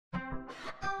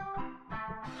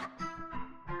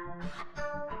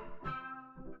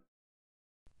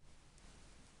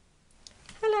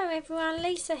everyone,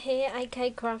 Lisa here,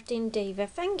 aka Crafting Diva.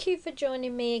 Thank you for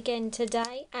joining me again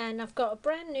today, and I've got a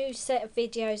brand new set of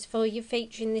videos for you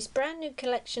featuring this brand new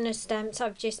collection of stamps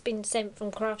I've just been sent from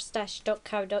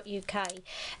CraftStash.co.uk.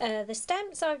 The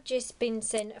stamps I've just been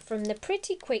sent from the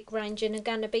Pretty Quick range and are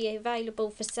going to be available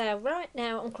for sale right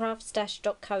now on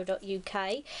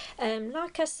CraftStash.co.uk.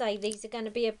 Like I say, these are going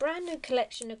to be a brand new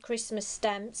collection of Christmas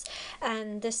stamps,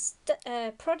 and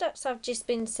the products I've just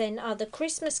been sent are the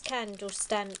Christmas candle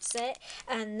stamp set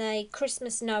and the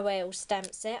Christmas Noel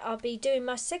stamp set. I'll be doing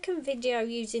my second video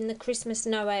using the Christmas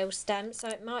Noel stamp, so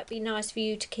it might be nice for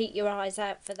you to keep your eyes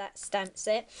out for that stamp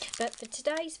set. But for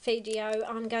today's video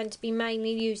I'm going to be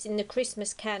mainly using the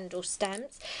Christmas candle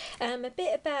stamps. A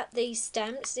bit about these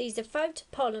stamps: these are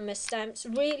photopolymer stamps,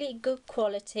 really good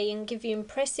quality and give you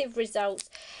impressive results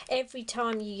every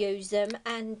time you use them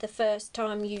and the first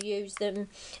time you use them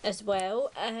as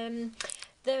well.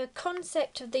 The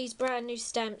concept of these brand new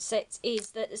stamp sets is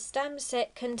that the stamp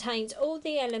set contains all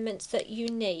the elements that you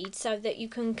need so that you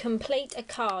can complete a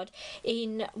card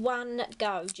in one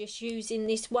go, just using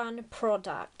this one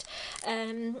product.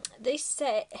 This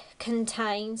set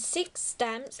contains 6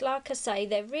 stamps. Like I say,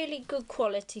 they're really good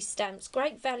quality stamps,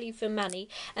 great value for money,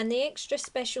 and the extra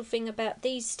special thing about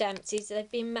these stamps is they've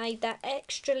been made that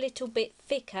extra little bit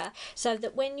thicker so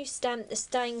that when you stamp the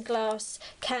stained glass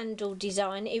candle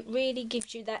design, it really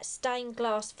gives you that stained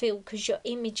glass feel because your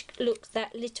image looks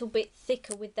that little bit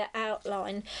thicker with the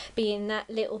outline being that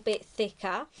little bit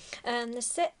thicker. The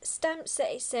stamp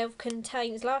set itself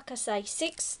contains, like I say,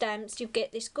 6 stamps. You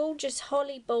get this gorgeous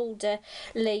holly border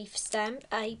leaf stamp,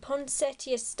 a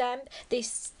poinsettia stamp, this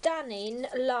stunning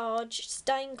large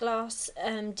stained glass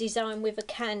design with a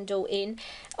candle in.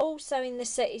 Also in the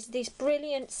set is this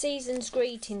brilliant season's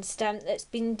greeting stamp that's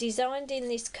been designed in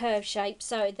this curve shape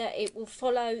so that it will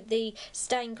follow the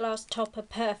stained glass topper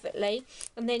perfectly.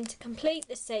 And then to complete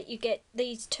the set you get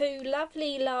these 2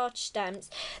 lovely large stamps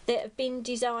that have been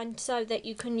designed so that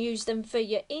you can use them for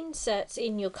your inserts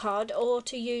in your card or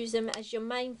to use them as your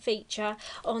main feature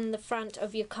on the front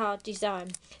of your card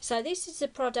design. So this is the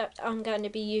product I'm going to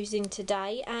be using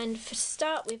today, and to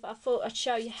start with I thought I'd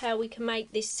show you how we can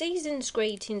make this season's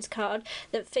greetings card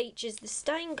that features the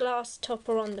stained glass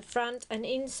topper on the front, and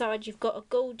inside you've got a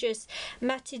gorgeous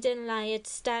matted and layered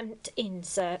stamped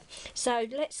insert. So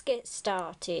let's get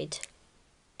started.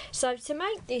 So to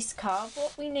make this card,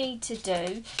 what we need to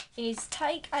do is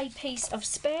take a piece of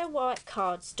spare white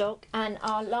cardstock and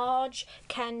our large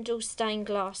candle stained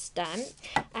glass stamp,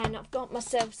 and I've got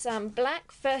myself some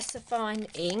black VersaFine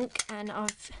ink and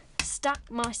I've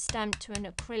stuck my stamp to an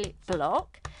acrylic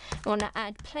block. I want to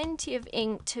add plenty of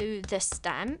ink to the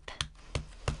stamp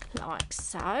like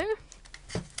so,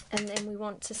 and then we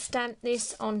want to stamp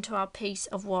this onto our piece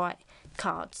of white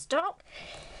cardstock,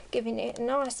 giving it a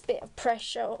nice bit of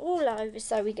pressure all over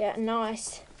so we get a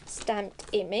nice stamped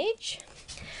image.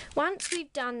 Once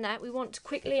we've done that, we want to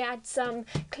quickly add some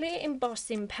clear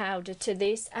embossing powder to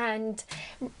this, and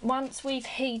once we've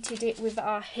heated it with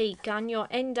our heat gun you'll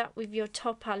end up with your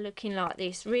topper looking like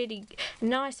this. Really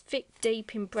nice thick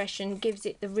deep impression, gives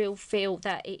it the real feel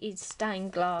that it is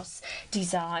stained glass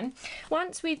design.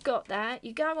 Once we've got that,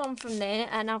 you go on from there,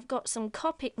 and I've got some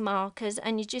Copic markers,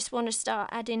 and you just want to start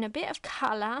adding a bit of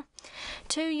colour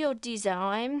to your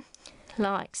design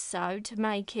like so to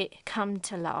make it come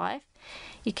to life.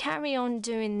 You carry on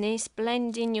doing this,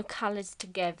 blending your colours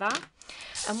together,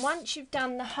 and once you've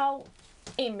done the whole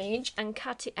image and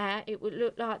cut it out, it would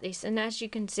look like this, and as you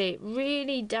can see it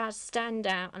really does stand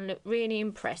out and look really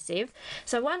impressive.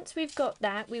 So once we've got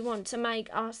that, we want to make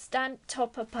our stamp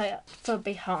topper for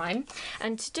behind,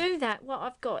 and to do that what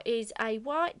I've got is a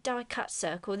white die cut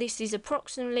circle. This is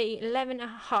approximately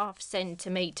 11.5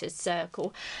 centimeters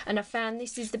circle, and I found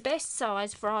this is the best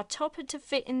size for our topper to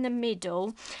fit in the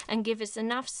middle and give us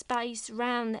enough space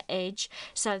around the edge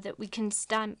so that we can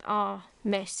stamp our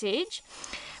message.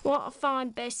 What I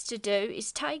find best to do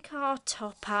is take our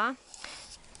topper,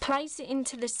 place it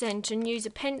into the centre and use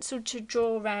a pencil to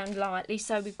draw around lightly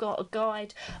so we've got a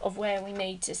guide of where we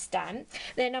need to stamp.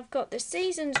 Then I've got the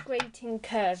Season's Greeting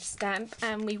curve stamp,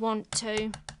 and we want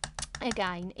to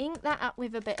again ink that up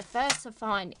with a bit of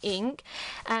VersaFine ink,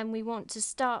 and we want to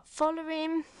start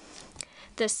following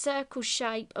the circle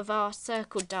shape of our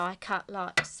circle die cut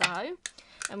like so,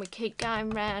 and we keep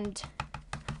going round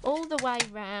all the way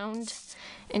round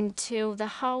until the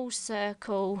whole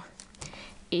circle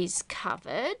is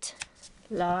covered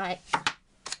like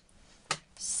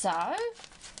so.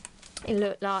 It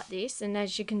looked like this, and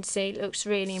as you can see it looks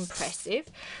really impressive.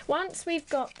 Once we've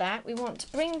got that, we want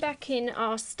to bring back in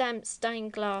our stamped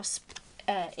stained glass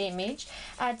image,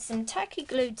 add some tacky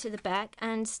glue to the back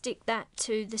and stick that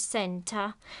to the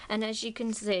centre, and as you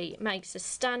can see it makes a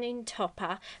stunning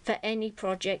topper for any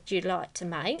project you'd like to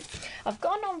make. I've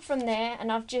gone on from there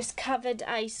and I've just covered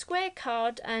a square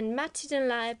card and matted and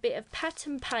laid a bit of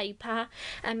pattern paper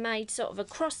and made sort of a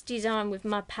cross design with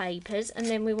my papers, and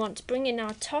then we want to bring in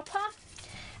our topper,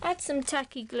 add some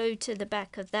tacky glue to the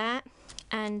back of that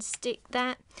and stick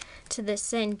that to the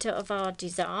centre of our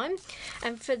design.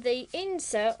 And for the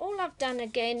insert, all I've done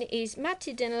again is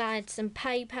matted and laid some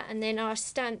paper, and then I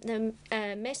stamped the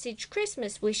message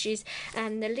Christmas wishes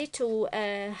and the little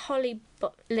holly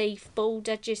leaf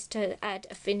border just to add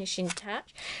a finishing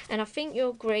touch. And I think you'll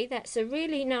agree that's a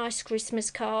really nice Christmas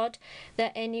card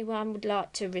that anyone would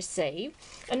like to receive.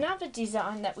 Another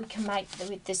design that we can make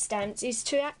with the stamps is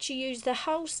to actually use the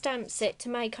whole stamp set to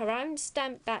make our own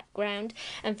stamp background,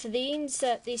 and for the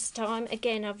insert this time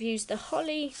again I've used the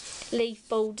holly leaf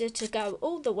border to go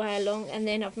all the way along, and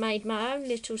then I've made my own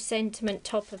little sentiment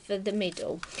topper for the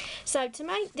middle. So to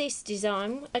make this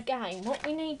design, again what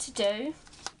we need to do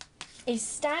is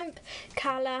stamp,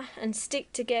 colour and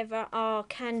stick together our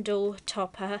candle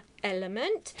topper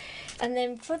element. And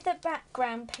then for the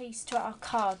background piece to our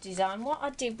card design, what I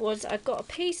did was I got a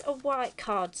piece of white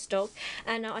cardstock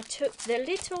and I took the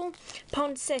little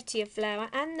poinsettia flower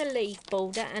and the leaf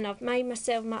border, and I've made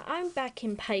myself my own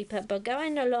backing paper by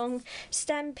going along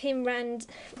stamping round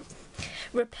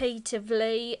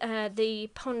repeatedly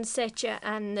the poinsettia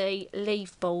and the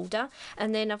leaf border,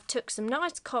 and then I've took some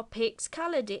nice Copics,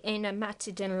 coloured it in and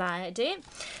matted and layered it.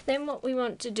 Then what we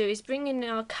want to do is bring in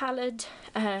our coloured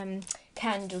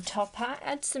candle topper,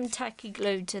 add some tacky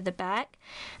glue to the back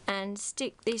and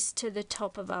stick this to the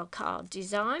top of our card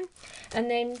design.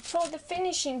 And then for the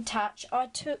finishing touch I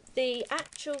took the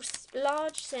actual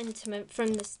large sentiment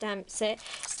from the stamp set,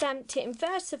 stamped it in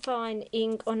VersaFine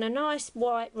ink on a nice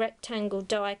white rectangle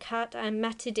die cut and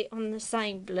matted it on the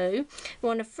same blue. We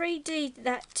want to 3D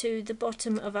that to the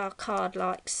bottom of our card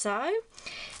like so.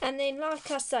 And then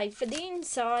like I say, for the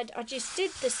inside I just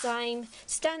did the same,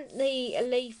 stamped the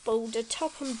leaf border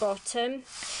top and bottom,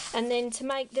 and then to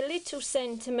make the little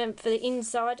sentiment for the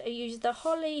inside I used the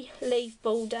holly leaf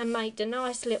border and made a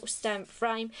nice little stamp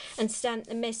frame and stamped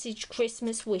the message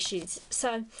Christmas wishes.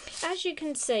 So as you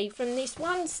can see from this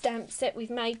one stamp set we've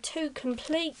made two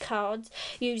complete cards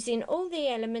using all the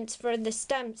elements for the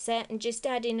stamp set and just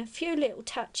adding a few little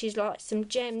touches like some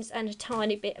gems and a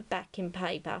tiny bit of backing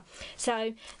paper.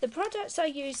 So the products I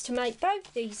used to make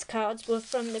both these cards were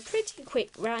from the Pretty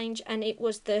Quick range, and it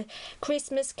was the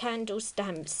Christmas candle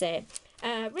stamp set.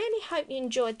 Really hope you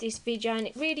enjoyed this video, and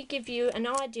it really gives you an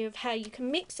idea of how you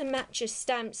can mix and match your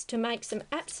stamps to make some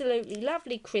absolutely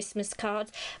lovely Christmas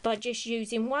cards by just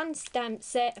using one stamp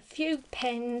set, a few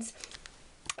pens,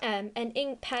 an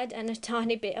ink pad and a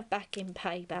tiny bit of backing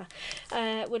paper.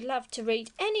 Would love to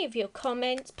read any of your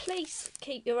comments. Please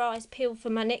keep your eyes peeled for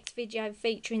my next video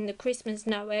featuring the Christmas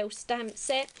Noel stamp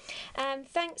set.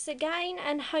 Thanks again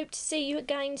and hope to see you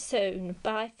again soon.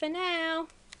 Bye for now.